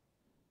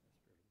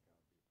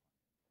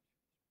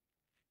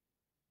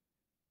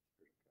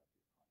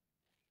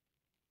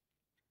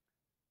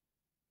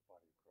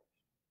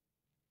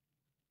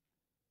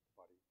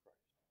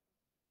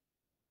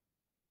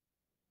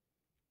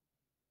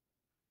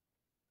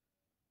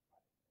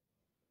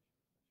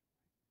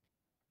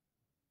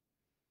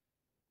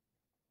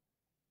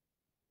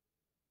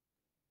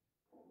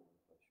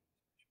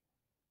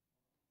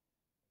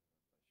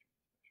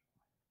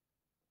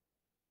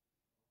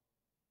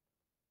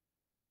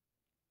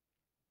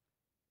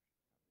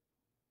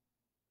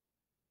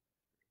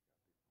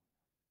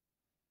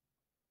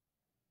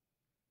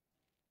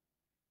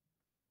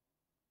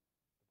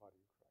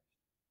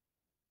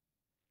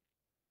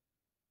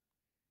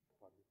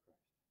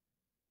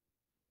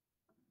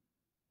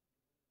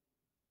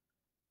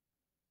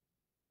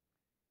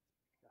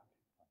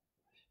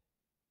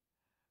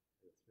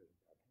 The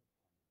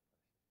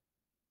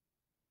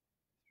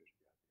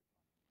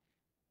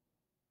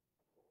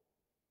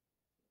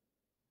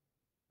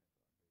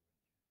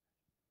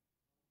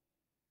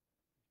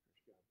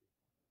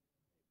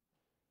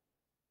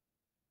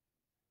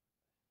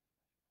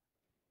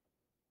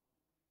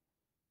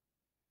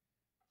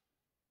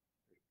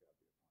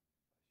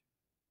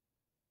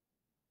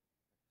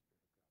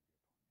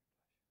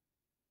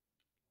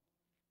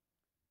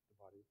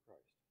body of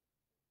Christ.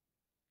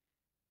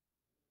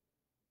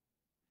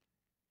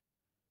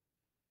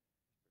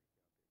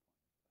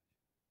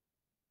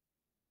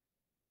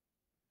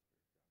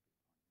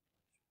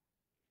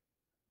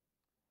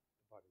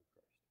 The body of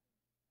Christ.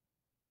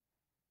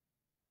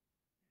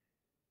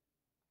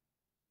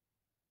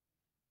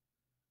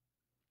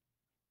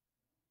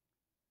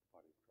 The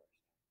body of Christ.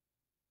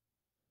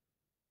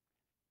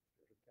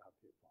 Spirit of God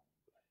be upon you.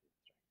 Bless you and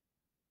strengthen you.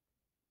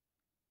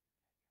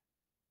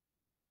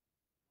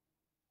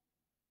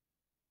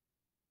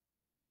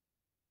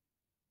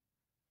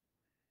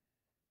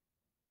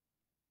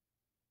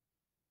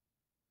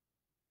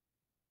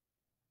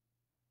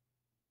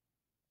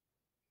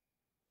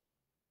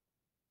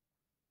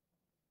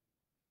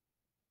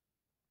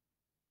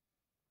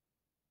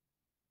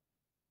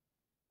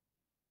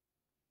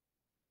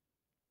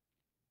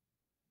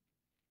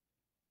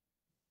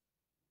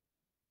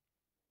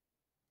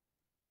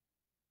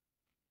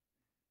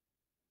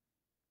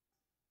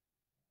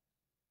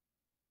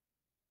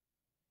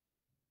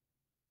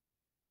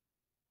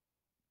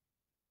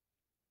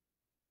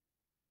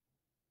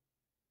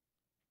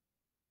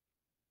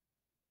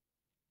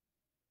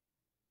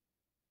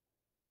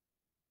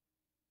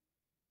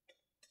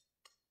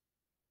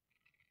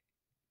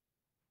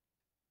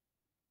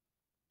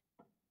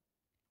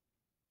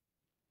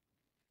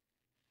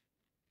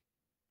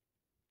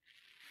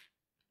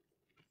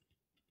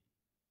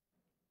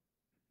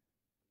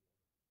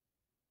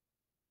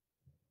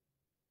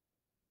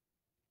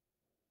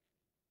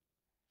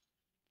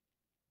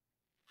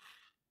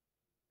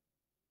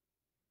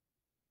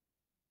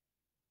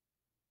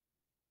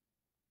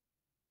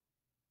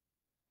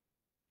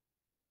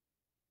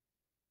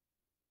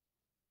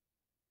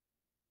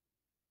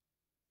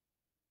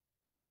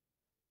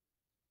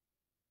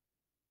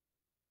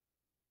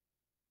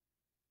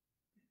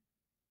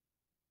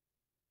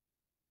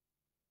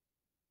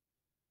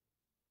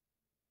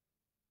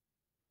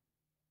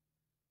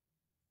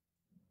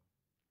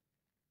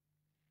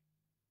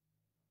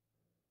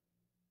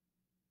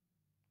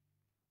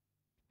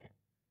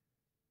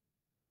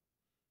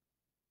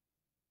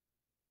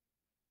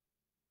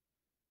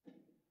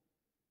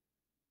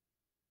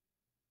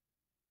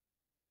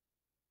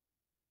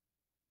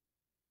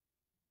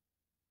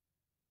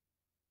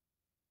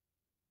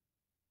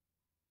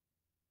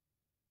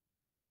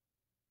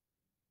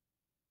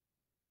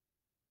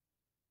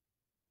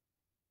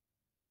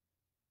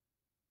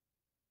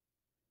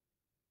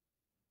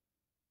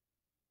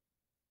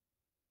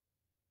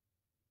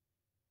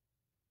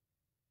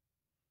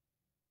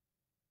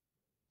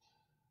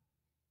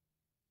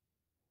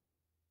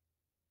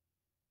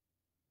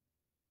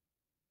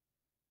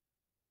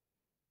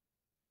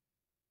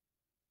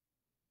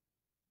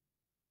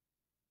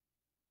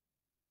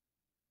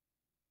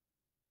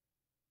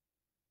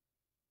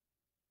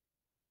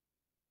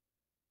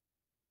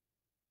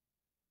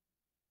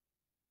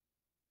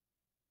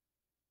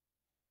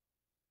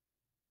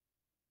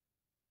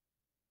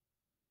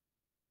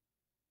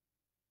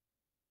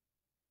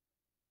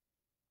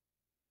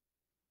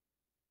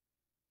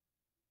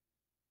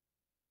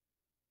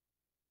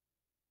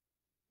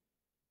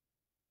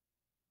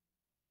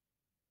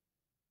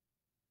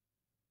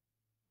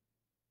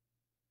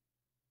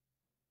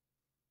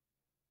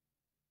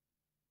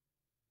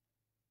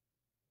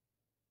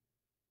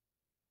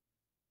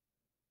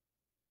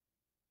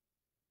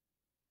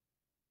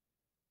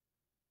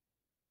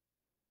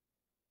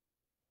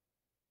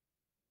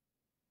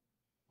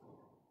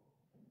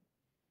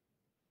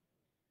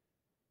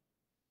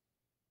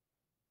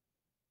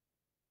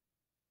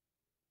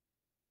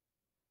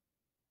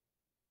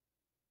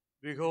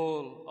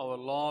 Behold, our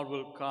Lord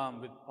will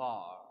come with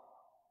power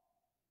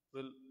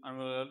and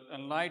will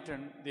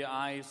enlighten the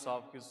eyes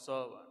of his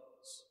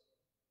servants.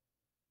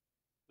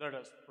 Let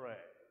us pray.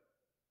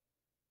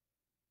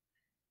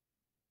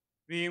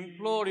 We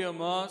implore your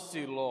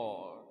mercy,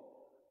 Lord,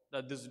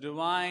 that this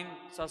divine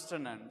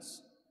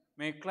sustenance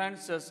may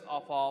cleanse us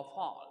of our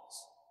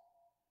faults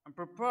and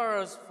prepare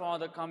us for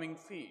the coming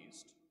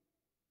feast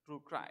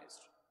through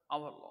Christ our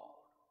Lord.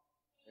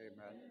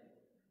 Amen.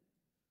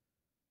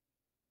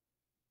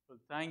 Well,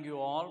 thank you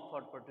all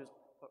for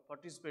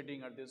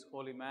participating at this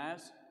Holy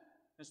Mass.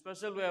 In a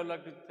special way, I would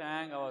like to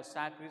thank our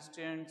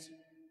sacristans,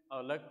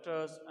 our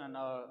lectors, and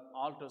our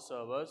altar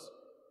servers.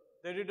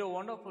 They did a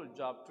wonderful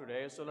job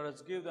today, so let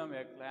us give them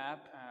a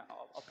clap and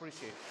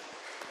appreciate it.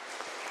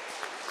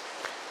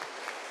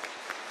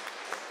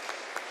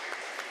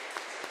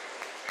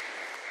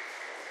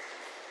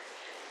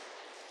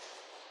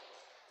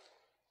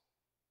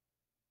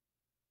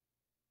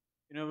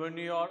 You know, when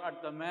you are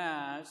at the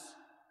Mass,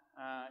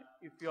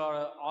 if you are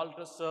an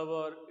altar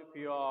server, if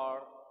you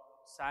are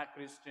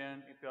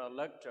sacristan, if you are a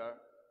lector,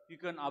 you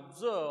can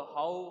observe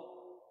how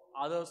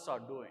others are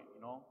doing,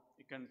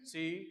 You can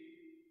see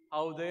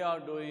how they are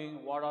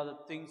doing, what are the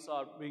things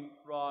are being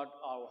brought,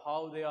 or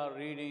how they are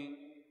reading,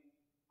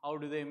 how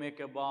do they make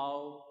a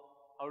bow,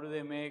 how do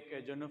they make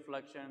a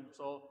genuflection.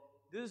 So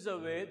this is a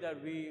way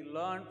that we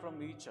learn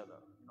from each other,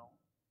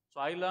 So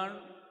I learned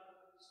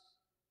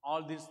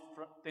all these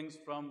things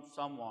from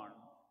someone,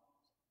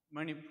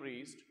 many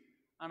priests,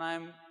 and I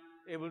am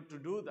able to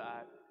do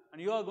that.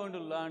 And you are going to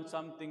learn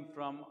something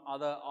from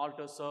other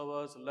altar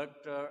servers,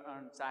 lector,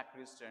 and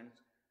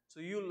sacristans. So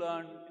you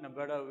learn in a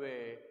better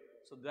way.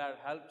 So that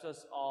helps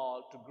us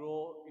all to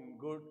grow in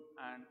good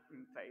and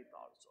in faith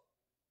also.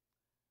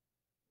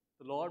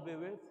 The Lord be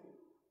with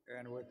you.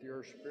 And with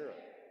your spirit.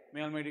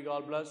 May Almighty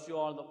God bless you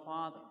all, the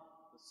Father,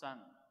 the Son,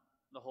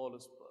 the Holy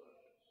Spirit.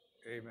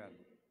 Amen.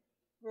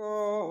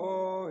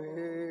 Go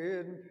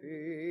in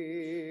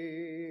peace.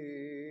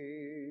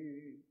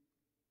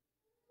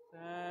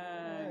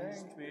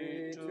 Thanks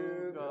be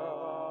to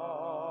God.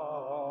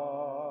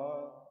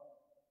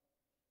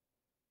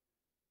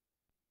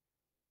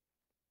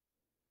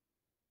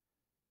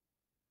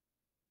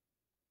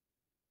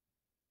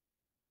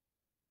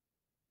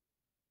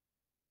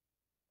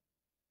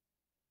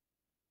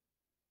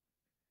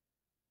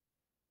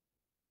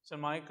 Saint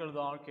Michael the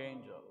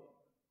Archangel,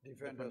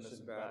 defend us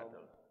in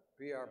battle.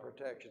 Be our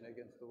protection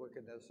against the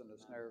wickedness and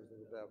the snares of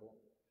the devil.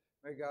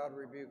 May God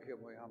rebuke him,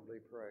 we humbly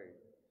pray.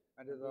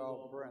 And to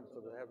thou, Prince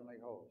of the heavenly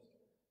host,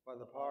 by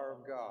the power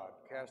of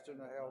God, cast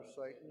into hell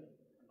Satan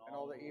and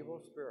all the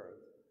evil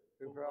spirits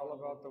who prowl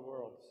about the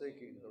world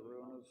seeking the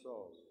ruin of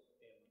souls.